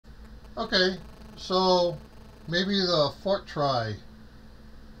Okay, so maybe the fort try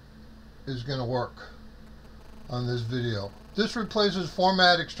is going to work on this video. This replaces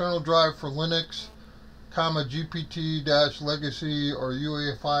format external drive for Linux, comma GPT-legacy or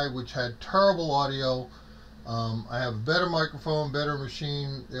UEFI, which had terrible audio. I have a better microphone, better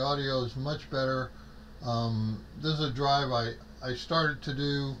machine. The audio is much better. This is a drive I started to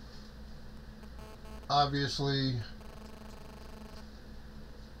do, obviously.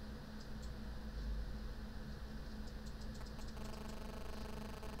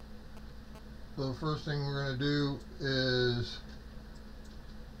 So the first thing we're going to do is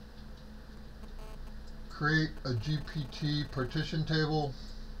create a GPT partition table.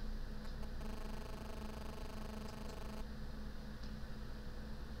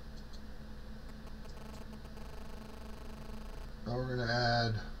 Now we're going to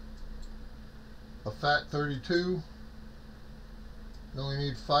add a FAT32. We only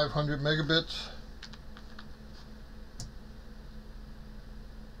need 500 megabits.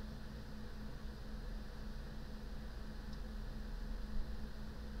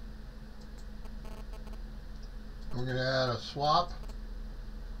 We're going to add a swap.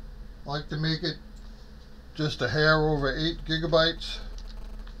 I like to make it just a hair over 8 gigabytes.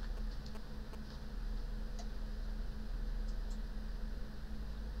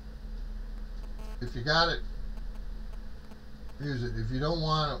 If you got it, use it. If you don't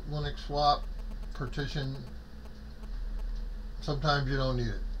want a Linux swap partition, sometimes you don't need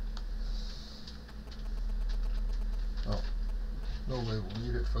it. Oh, no label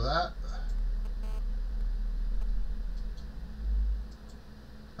needed for that.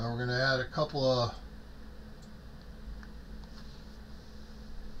 Now we're going to add a couple of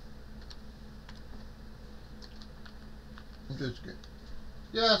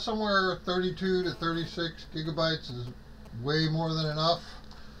somewhere 32 to 36 gigabytes is way more than enough.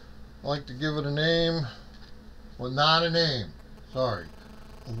 I like to give it a name. Well, not a name, sorry,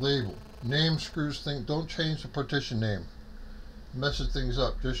 a label. Name screws things. Don't change the partition name, it messes things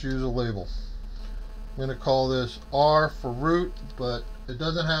up. Just use a label. I'm going to call this R for root, but it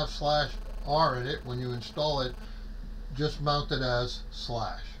doesn't have /R in it. When you install it, just mount it as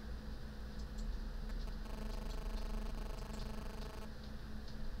 /.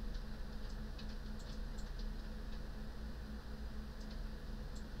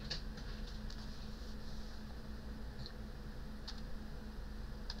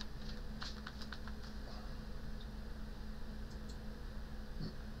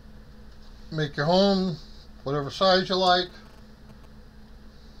 Make your home whatever size you like.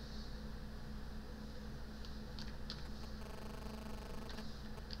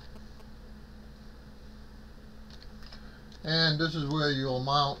 And this is where you'll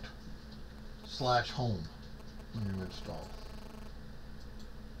mount /home when you install.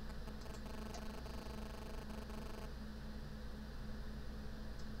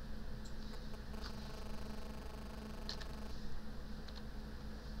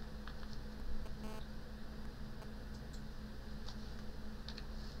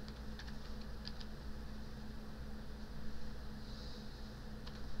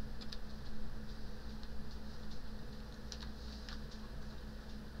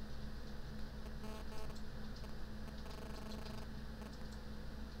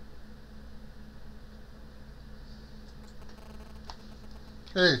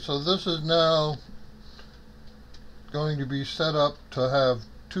 Okay, so this is now going to be set up to have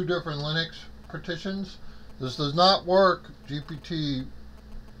 2 different Linux partitions. This does not work, GPT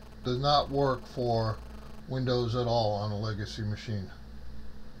does not work for Windows at all on a legacy machine.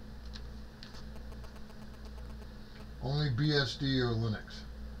 Only BSD or Linux.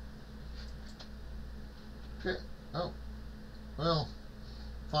 Okay, oh, well,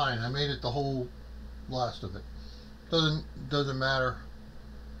 fine, I made it the whole last of it. Doesn't matter.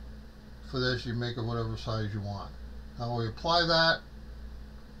 For this, you make it whatever size you want. Now we apply that.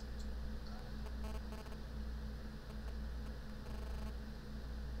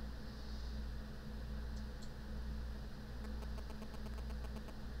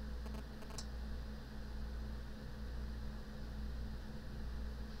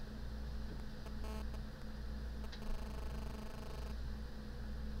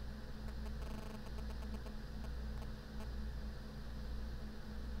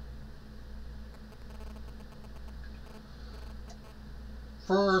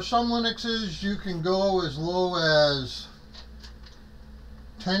 For some Linuxes, you can go as low as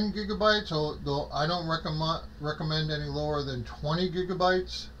 10 gigabytes, though I don't recommend any lower than 20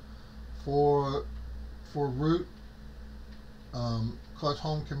 gigabytes for root. Because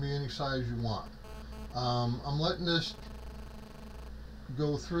home can be any size you want. I'm letting this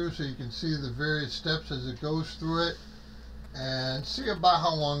go through so you can see the various steps as it goes through it and see about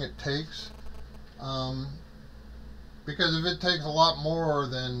how long it takes. Because if it takes a lot more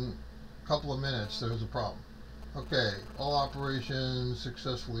than a couple of minutes, there's a problem. Okay, all operations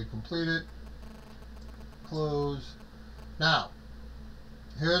successfully completed. Close. Now,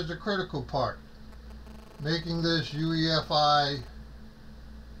 here's the critical part. Making this UEFI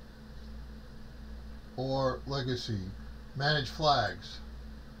or legacy. Manage flags.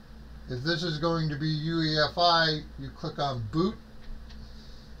 If this is going to be UEFI, you click on boot,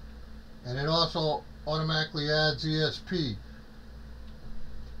 and it also automatically adds ESP.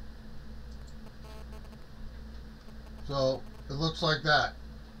 So it looks like that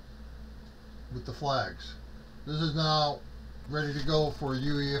with the flags. This is now ready to go for a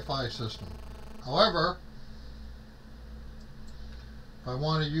UEFI system. However, if I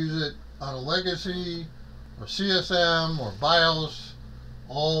want to use it on a legacy or CSM or BIOS,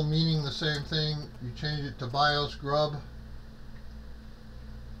 all meaning the same thing, you change it to BIOS grub.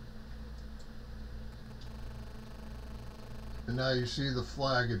 And now you see the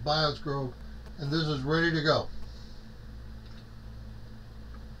flag at BIOS grub, and this is ready to go.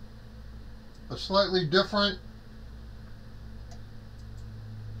 A slightly different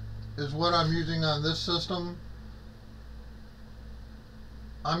is what I'm using on this system.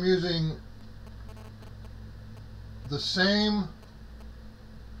 I'm using the same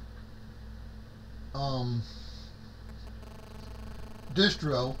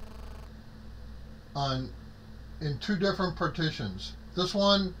distro in two different partitions. This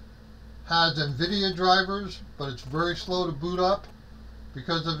one has NVIDIA drivers, but it's very slow to boot up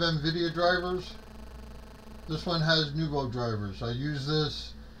because of NVIDIA drivers. This one has Nouveau drivers. I use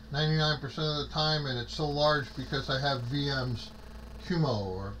this 99% of the time, and it's so large because I have VMs QEMU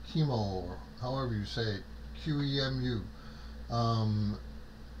or Chemo, or however you say it, QEMU.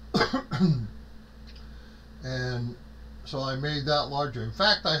 And so I made that larger. In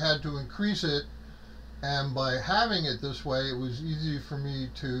fact, I had to increase it, and by having it this way, it was easy for me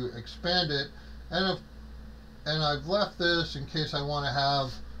to expand it. And I've left this in case I want to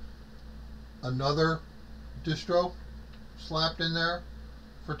have another distro slapped in there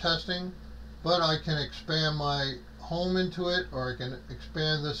for testing, but I can expand my home into it, or I can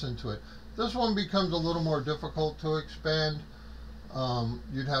expand this into it. This one becomes a little more difficult to expand.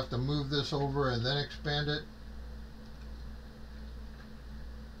 You'd have to move this over and then expand it,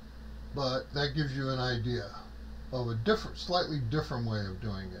 but that gives you an idea of a slightly different way of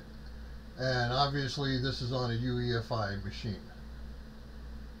doing it. And obviously this is on a UEFI machine.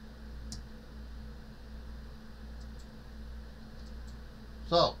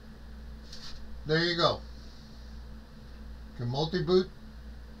 So there you go. You can multi-boot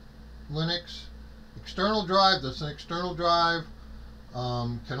Linux. External drive, that's an external drive.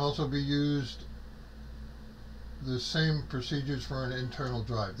 Can also be used the same procedures for an internal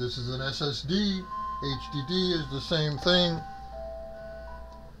drive. This is an SSD. HDD is the same thing.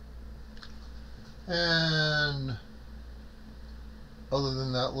 And other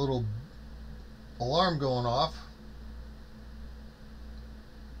than that little alarm going off,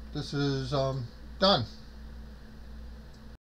 this is done.